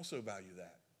 We also value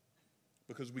that.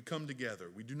 Because we come together.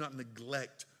 We do not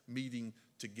neglect meeting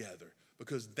together.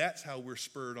 Because that's how we're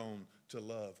spurred on to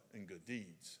love and good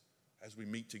deeds. As we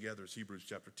meet together, as Hebrews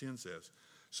chapter 10 says.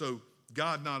 So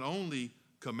God not only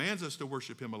commands us to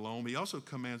worship him alone, he also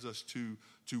commands us to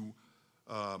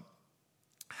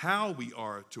how we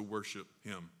are to worship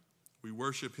him. We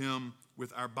worship him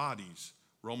with our bodies.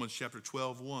 Romans chapter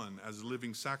 12:1, as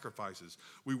living sacrifices.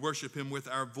 We worship him with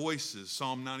our voices.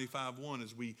 Psalm 95:1,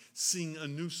 as we sing a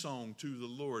new song to the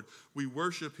Lord. We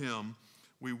worship him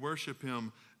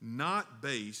not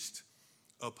based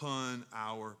upon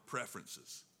our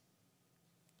preferences.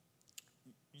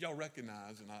 Y'all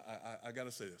recognize, and I got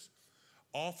to say this.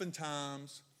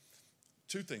 Oftentimes,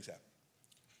 two things happen.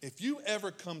 If you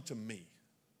ever come to me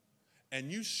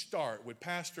and you start with,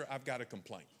 Pastor, I've got a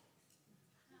complaint.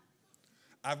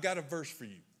 I've got a verse for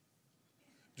you.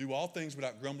 Do all things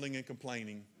without grumbling and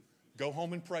complaining. Go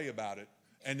home and pray about it.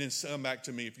 And then come back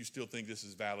to me if you still think this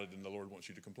is valid and the Lord wants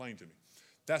you to complain to me.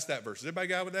 That's that verse. Is everybody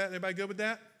good with that? Everybody good with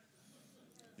that?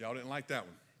 Y'all didn't like that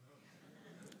one.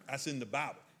 That's in the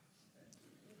Bible.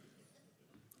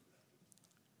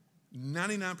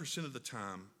 99% of the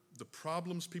time, the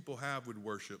problems people have with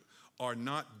worship are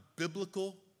not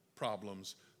biblical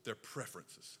problems. They're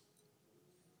preferences.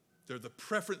 They're the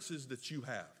preferences that you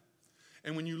have.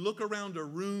 And when you look around a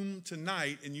room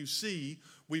tonight and you see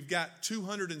we've got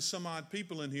 200 and some odd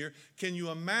people in here, can you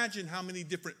imagine how many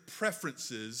different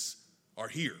preferences are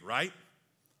here, right?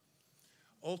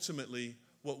 Ultimately,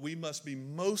 what we must be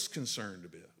most concerned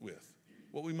with,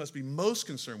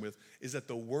 is that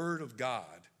the Word of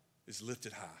God is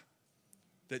lifted high.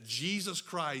 That Jesus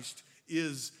Christ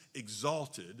is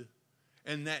exalted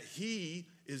and that he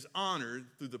is honored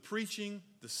through the preaching,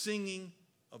 the singing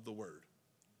of the Word.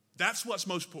 That's what's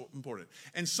most important.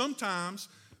 And sometimes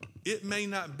it may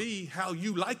not be how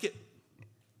you like it.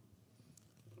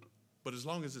 But as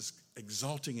long as it's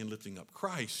exalting and lifting up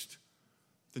Christ,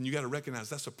 then you got to recognize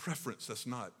that's a preference. That's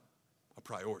not a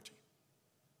priority.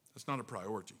 That's not a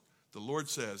priority. The Lord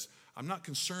says, I'm not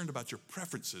concerned about your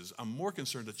preferences. I'm more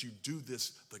concerned that you do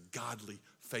this the godly,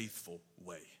 faithful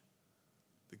way.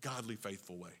 The godly,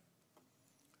 faithful way.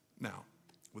 Now,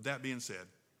 with that being said,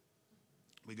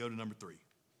 we go to number 3.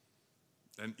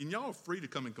 And y'all are free to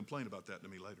come and complain about that to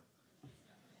me later.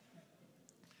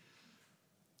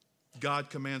 God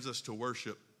commands us to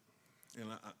worship, and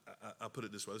I'll put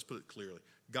it this way. Let's put it clearly.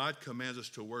 God commands us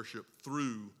to worship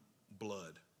through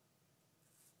blood.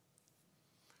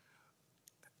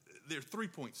 There are 3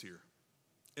 points here,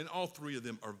 and all 3 of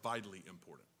them are vitally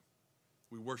important.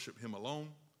 We worship him alone.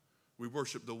 We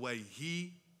worship the way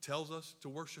he tells us to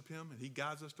worship him, and he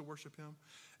guides us to worship him.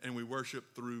 And we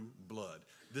worship through blood.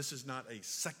 This is not a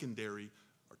secondary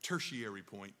or tertiary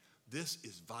point. This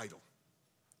is vital.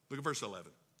 Look at verse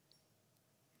 11.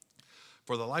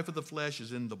 For the life of the flesh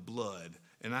is in the blood,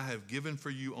 and I have given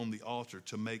for you on the altar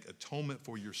to make atonement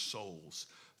for your souls.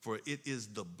 For it is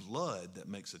the blood that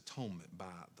makes atonement by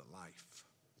the life.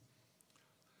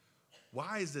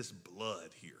 Why is this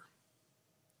blood here?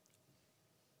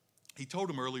 He told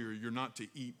him earlier, you're not to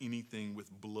eat anything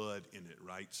with blood in it,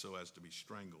 right? So as to be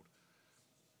strangled.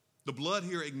 The blood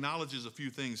here acknowledges a few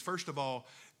things. First of all,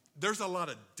 there's a lot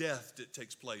of death that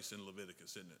takes place in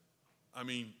Leviticus, isn't it? I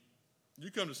mean,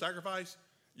 you come to sacrifice,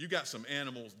 you got some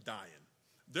animals dying.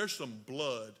 There's some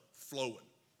blood flowing.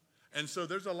 And so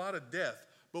there's a lot of death.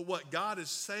 But what God is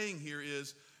saying here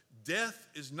is death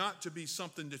is not to be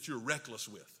something that you're reckless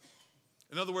with.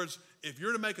 In other words, if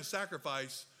you're to make a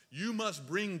sacrifice, you must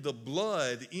bring the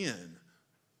blood in.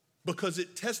 because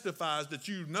it testifies that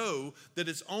you know that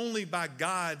it's only by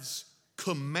God's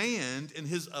command and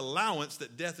his allowance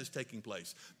that death is taking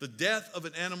place. The death of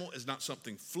an animal is not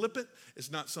something flippant. It's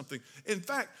not something. In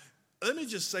fact, let me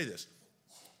just say this.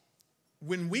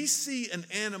 When we see an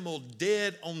animal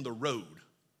dead on the road,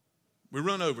 we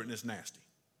run over it and it's nasty.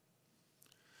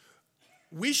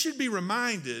 We should be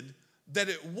reminded that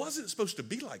it wasn't supposed to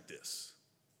be like this.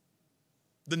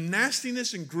 The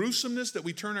nastiness and gruesomeness that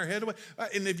we turn our head away.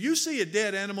 And if you see a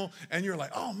dead animal and you're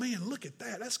like, oh man, look at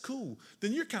that, that's cool,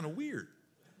 then you're kind of weird.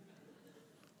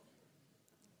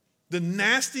 The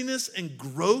nastiness and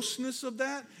grossness of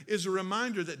that is a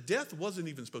reminder that death wasn't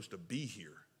even supposed to be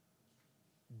here.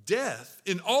 Death,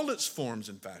 in all its forms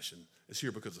and fashion, is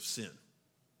here because of sin.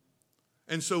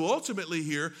 And so ultimately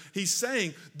here, he's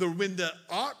saying when the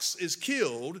ox is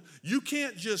killed, you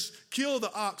can't just kill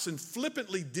the ox and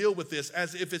flippantly deal with this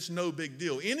as if it's no big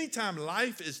deal. Anytime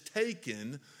life is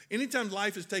taken,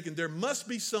 there must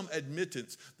be some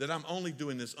admittance that I'm only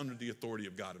doing this under the authority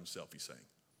of God himself, he's saying.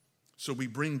 So we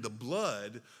bring the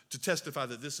blood to testify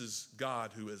that this is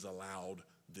God who has allowed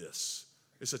this.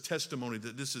 It's a testimony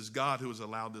that this is God who has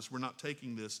allowed this. We're not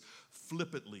taking this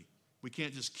flippantly. We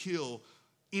can't just kill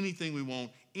anything we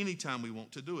want, anytime we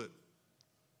want to do it.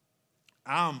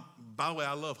 By the way,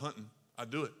 I love hunting. I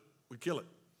do it. We kill it.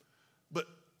 But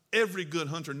every good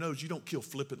hunter knows you don't kill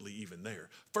flippantly even there.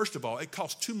 First of all, it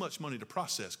costs too much money to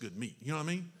process good meat. You know what I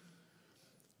mean?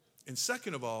 And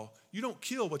second of all, you don't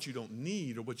kill what you don't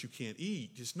need or what you can't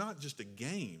eat. It's not just a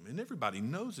game. And everybody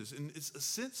knows this. And it's a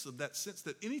sense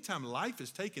that anytime life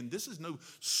is taken, this is no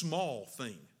small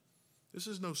thing. This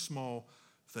is no small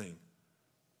thing.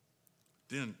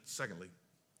 Then, secondly,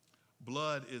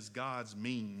 blood is God's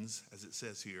means, as it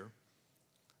says here,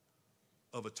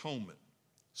 of atonement,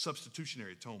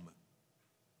 substitutionary atonement.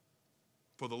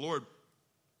 For the Lord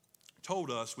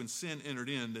told us when sin entered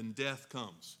in, then death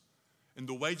comes. And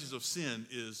the wages of sin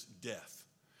is death.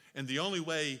 And the only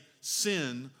way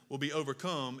sin will be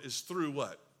overcome is through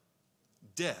what?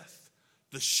 Death,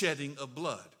 the shedding of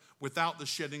blood. Without the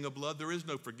shedding of blood, there is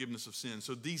no forgiveness of sin.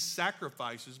 So these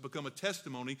sacrifices become a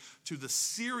testimony to the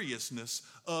seriousness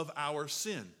of our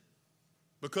sin.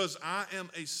 Because I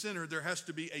am a sinner, there has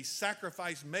to be a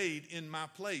sacrifice made in my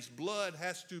place. Blood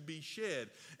has to be shed.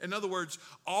 In other words,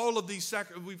 all of these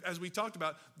as we talked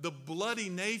about, the bloody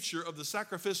nature of the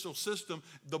sacrificial system,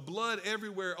 the blood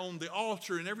everywhere on the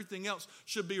altar and everything else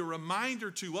should be a reminder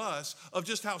to us of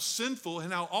just how sinful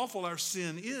and how awful our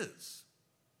sin is.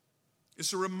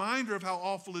 It's a reminder of how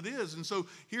awful it is. And so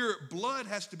here, blood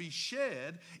has to be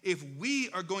shed if we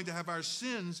are going to have our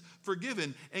sins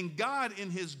forgiven. And God, in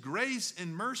his grace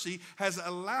and mercy, has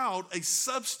allowed a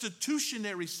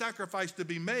substitutionary sacrifice to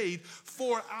be made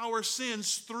for our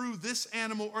sins through this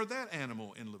animal or that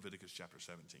animal in Leviticus chapter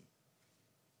 17.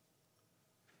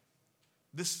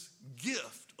 This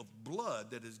gift of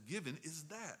blood that is given is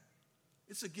that.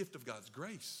 It's a gift of God's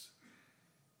grace.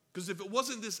 Because if it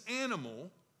wasn't this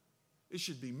animal, it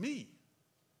should be me.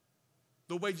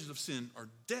 The wages of sin are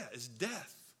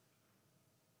death.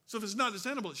 So if it's not this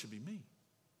animal, it should be me.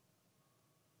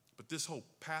 But this whole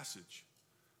passage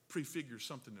prefigures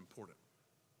something important.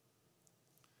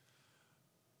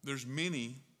 There's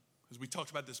many, as we talked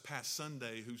about this past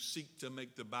Sunday, who seek to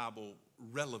make the Bible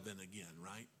relevant again,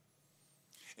 right?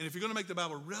 And if you're going to make the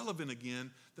Bible relevant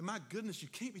again, then my goodness, you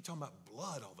can't be talking about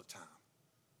blood all the time.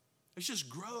 It's just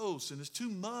gross and it's too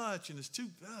much and it's too,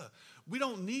 we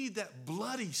don't need that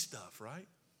bloody stuff, right?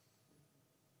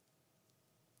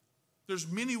 There's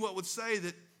many what would say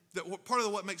that part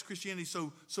of what makes Christianity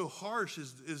so harsh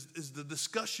is the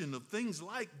discussion of things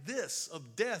like this,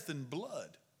 of death and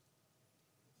blood.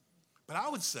 But I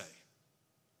would say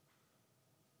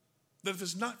that if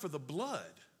it's not for the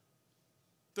blood,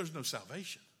 there's no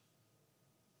salvation.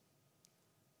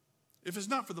 If it's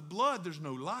not for the blood, there's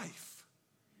no life.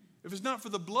 If it's not for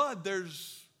the blood,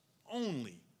 there's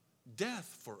only death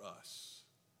for us.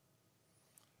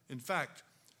 In fact,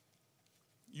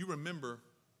 you remember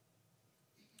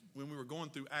when we were going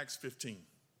through Acts 15,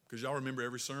 because y'all remember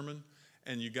every sermon,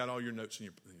 and you got all your notes in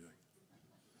your thing.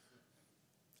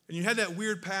 And you had that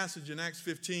weird passage in Acts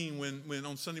 15 when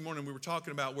on Sunday morning we were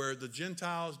talking about where the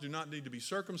Gentiles do not need to be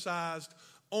circumcised,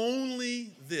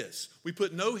 only this. We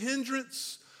put no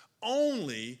hindrance,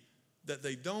 only that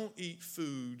they don't eat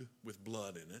food with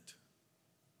blood in it,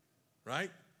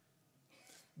 right?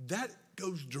 That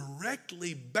goes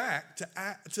directly back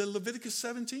to Leviticus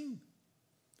 17.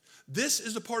 This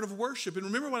is a part of worship. And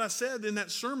remember what I said in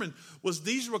that sermon was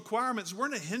these requirements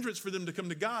weren't a hindrance for them to come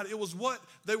to God. It was what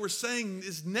they were saying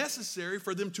is necessary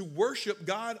for them to worship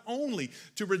God only,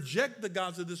 to reject the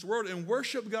gods of this world and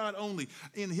worship God only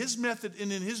in his method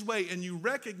and in his way. And you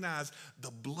recognize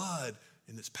the blood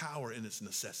and its power and its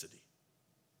necessity.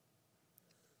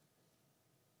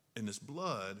 And this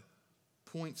blood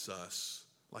points us,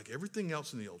 like everything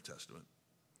else in the Old Testament,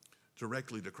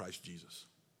 directly to Christ Jesus.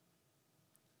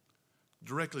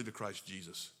 Directly to Christ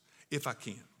Jesus. If I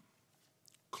can,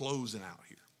 closing out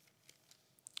here,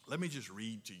 let me just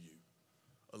read to you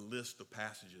a list of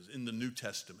passages in the New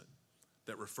Testament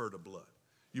that refer to blood.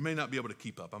 You may not be able to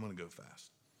keep up. I'm going to go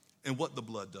fast. And what the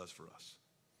blood does for us.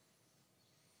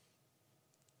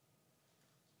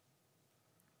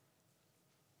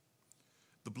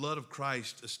 The blood of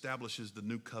Christ establishes the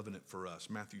new covenant for us,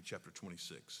 Matthew chapter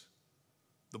 26.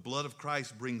 The blood of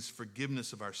Christ brings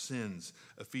forgiveness of our sins,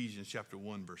 Ephesians chapter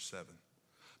 1, verse 7.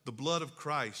 The blood of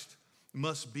Christ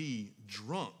must be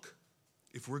drunk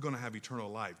if we're going to have eternal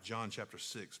life, John chapter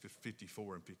 6,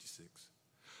 54 and 56.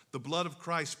 The blood of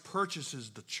Christ purchases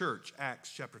the church, Acts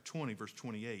chapter 20, verse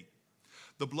 28.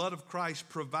 The blood of Christ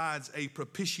provides a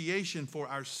propitiation for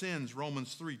our sins,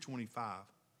 Romans 3, 25.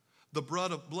 The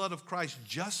blood of Christ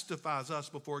justifies us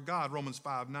before God, Romans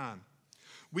 5, 9.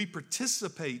 We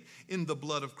participate in the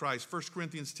blood of Christ, 1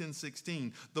 Corinthians 10,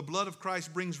 16. The blood of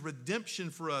Christ brings redemption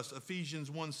for us,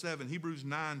 Ephesians 1, 7, Hebrews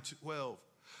 9, 12.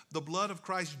 The blood of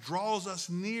Christ draws us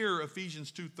near,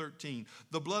 Ephesians 2, 13.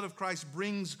 The blood of Christ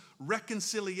brings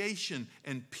reconciliation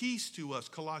and peace to us,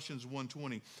 Colossians 1,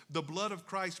 20. The blood of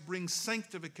Christ brings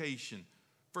sanctification,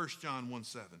 1 John 1,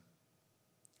 7.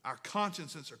 Our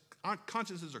consciences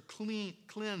are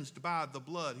cleansed by the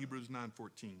blood, Hebrews 9,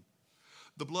 14.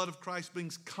 The blood of Christ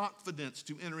brings confidence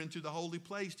to enter into the holy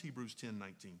place, Hebrews 10,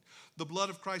 19. The blood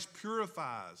of Christ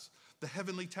purifies the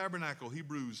heavenly tabernacle,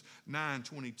 Hebrews 9,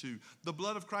 22. The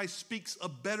blood of Christ speaks a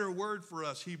better word for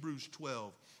us, Hebrews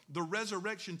 12. The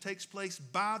resurrection takes place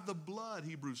by the blood,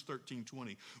 Hebrews 13,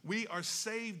 20. We are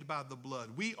saved by the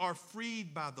blood. We are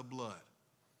freed by the blood.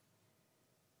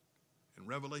 In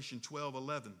Revelation 12,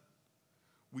 11,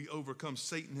 we overcome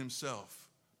Satan himself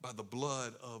by the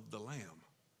blood of the Lamb.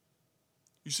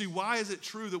 You see, why is it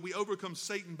true that we overcome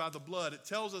Satan by the blood? It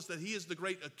tells us that he is the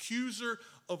great accuser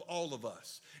of all of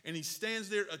us. And he stands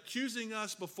there accusing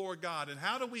us before God. And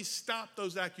how do we stop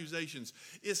those accusations?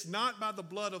 It's not by the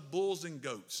blood of bulls and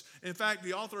goats. In fact,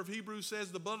 the author of Hebrews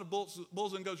says the blood of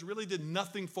bulls and goats really did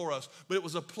nothing for us, but it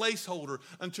was a placeholder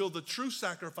until the true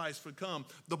sacrifice would come,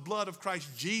 the blood of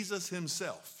Christ Jesus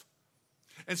himself.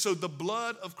 And so the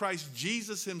blood of Christ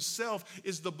Jesus himself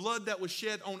is the blood that was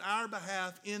shed on our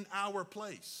behalf in our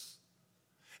place.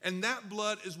 And that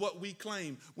blood is what we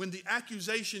claim. When the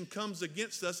accusation comes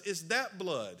against us, it's that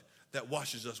blood that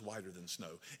washes us whiter than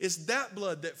snow. It's that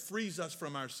blood that frees us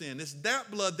from our sin. It's that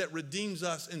blood that redeems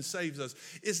us and saves us.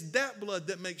 It's that blood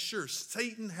that makes sure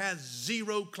Satan has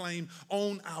zero claim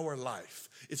on our life.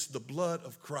 It's the blood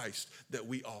of Christ that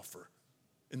we offer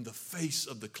in the face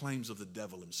of the claims of the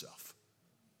devil himself.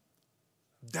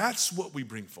 That's what we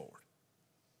bring forward.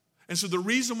 And so the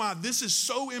reason why this is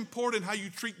so important, how you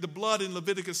treat the blood in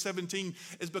Leviticus 17,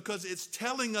 is because it's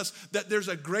telling us that there's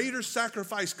a greater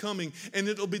sacrifice coming, and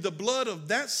it'll be the blood of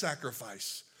that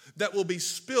sacrifice that will be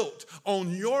spilt on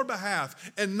your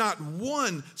behalf, and not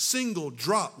one single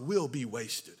drop will be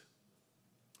wasted.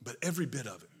 But every bit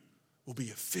of it will be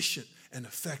efficient and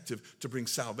effective to bring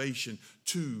salvation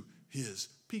to his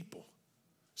people.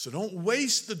 So don't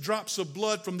waste the drops of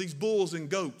blood from these bulls and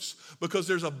goats, because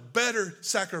there's a better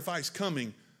sacrifice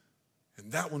coming,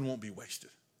 and that one won't be wasted.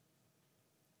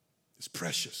 It's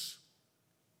precious.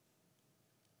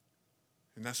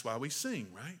 And that's why we sing,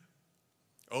 right?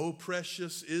 Oh,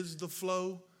 precious is the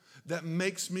flow that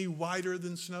makes me whiter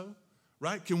than snow.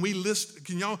 Right? Can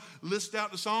y'all list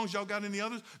out the songs? Y'all got any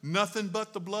others? Nothing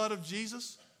but the blood of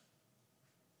Jesus.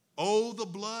 Oh, the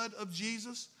blood of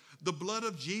Jesus. The blood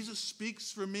of Jesus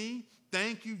speaks for me.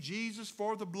 Thank you, Jesus,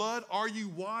 for the blood. Are you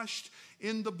washed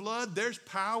in the blood? There's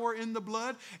power in the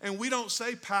blood. And we don't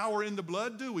say power in the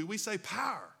blood, do we? We say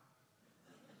power.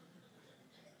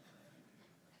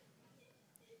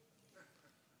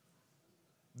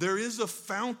 There is a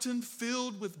fountain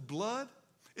filled with blood.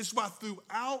 It's why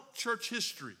throughout church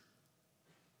history,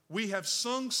 we have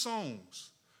sung songs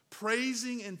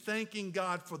praising and thanking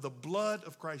God for the blood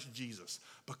of Christ Jesus,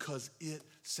 because it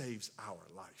saves our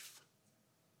life.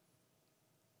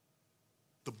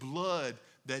 The blood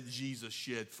that Jesus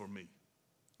shed for me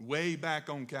way back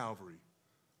on Calvary.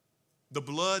 The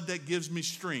blood that gives me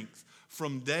strength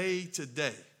from day to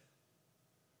day.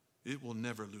 It will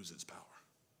never lose its power.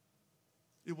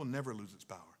 It will never lose its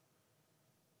power.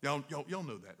 Y'all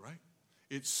know that, right?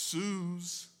 It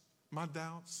soothes my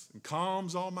doubts and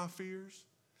calms all my fears.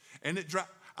 And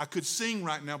I could sing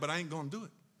right now, but I ain't going to do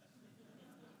it.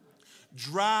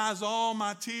 Dries all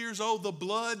my tears. Oh, the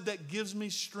blood that gives me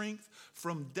strength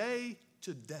from day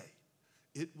to day.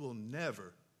 It will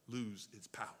never lose its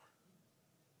power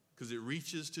because it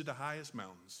reaches to the highest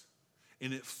mountains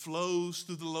and it flows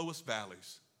through the lowest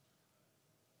valleys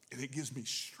and it gives me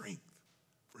strength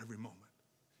for every moment.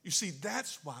 You see,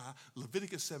 that's why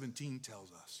Leviticus 17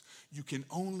 tells us you can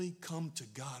only come to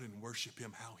God and worship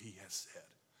him how he has said,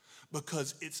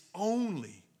 because it's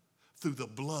only through the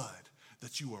blood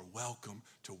that you are welcome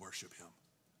to worship him.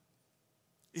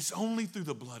 It's only through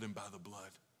the blood and by the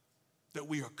blood that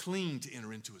we are clean to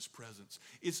enter into his presence.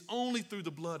 It's only through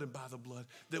the blood and by the blood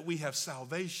that we have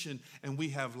salvation and we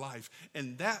have life.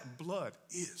 And that blood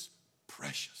is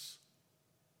precious.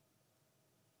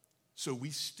 So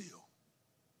we still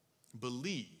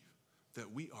believe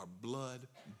that we are blood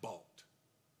bought.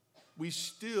 We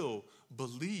still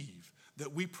believe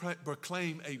that we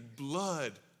proclaim a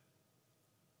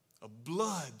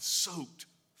blood-soaked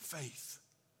faith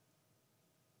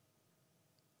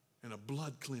and a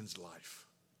blood-cleansed life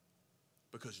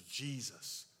because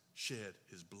Jesus shed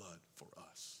his blood for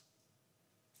us.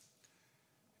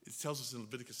 It tells us in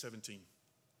Leviticus 17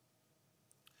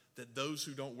 that those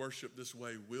who don't worship this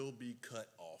way will be cut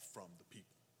off from the people.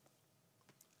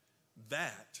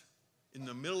 That, in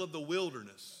the middle of the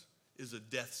wilderness, is a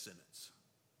death sentence.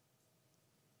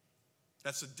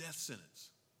 That's a death sentence.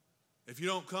 If you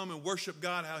don't come and worship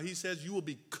God how he says, you will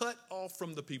be cut off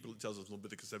from the people, it tells us in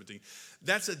Leviticus 17.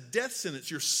 That's a death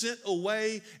sentence. You're sent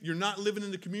away. You're not living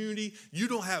in the community. You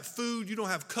don't have food. You don't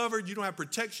have cover. You don't have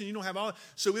protection. You don't have all.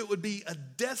 So it would be a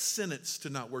death sentence to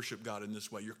not worship God in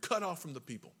this way. You're cut off from the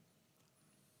people.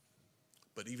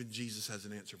 But even Jesus has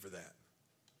an answer for that.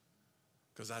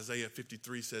 Because Isaiah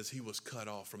 53 says he was cut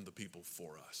off from the people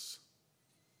for us.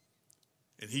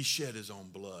 And he shed his own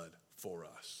blood for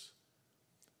us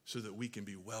so that we can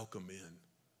be welcomed in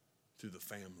to the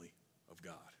family of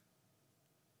God,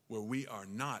 where we are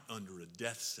not under a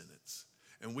death sentence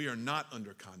and we are not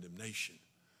under condemnation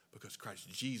because Christ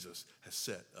Jesus has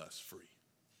set us free.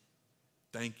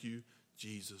 Thank you,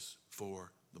 Jesus,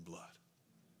 for the blood.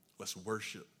 Let's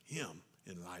worship him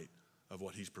in light of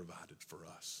what he's provided for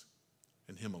us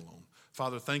and him alone.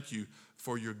 Father, thank you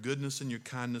for your goodness and your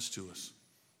kindness to us.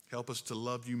 Help us to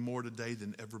love you more today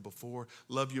than ever before.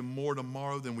 Love you more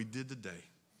tomorrow than we did today.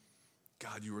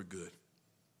 God, you are good.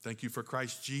 Thank you for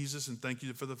Christ Jesus, and thank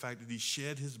you for the fact that he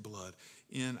shed his blood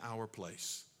in our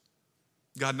place.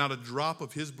 God, not a drop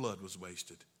of his blood was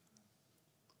wasted.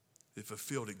 It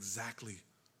fulfilled exactly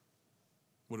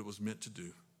what it was meant to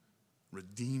do,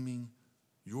 redeeming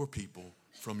your people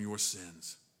from your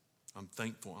sins. I'm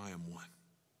thankful I am one.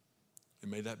 And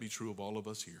may that be true of all of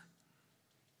us here.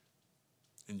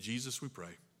 In Jesus we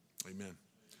pray. Amen.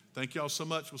 Thank y'all so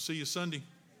much. We'll see you Sunday.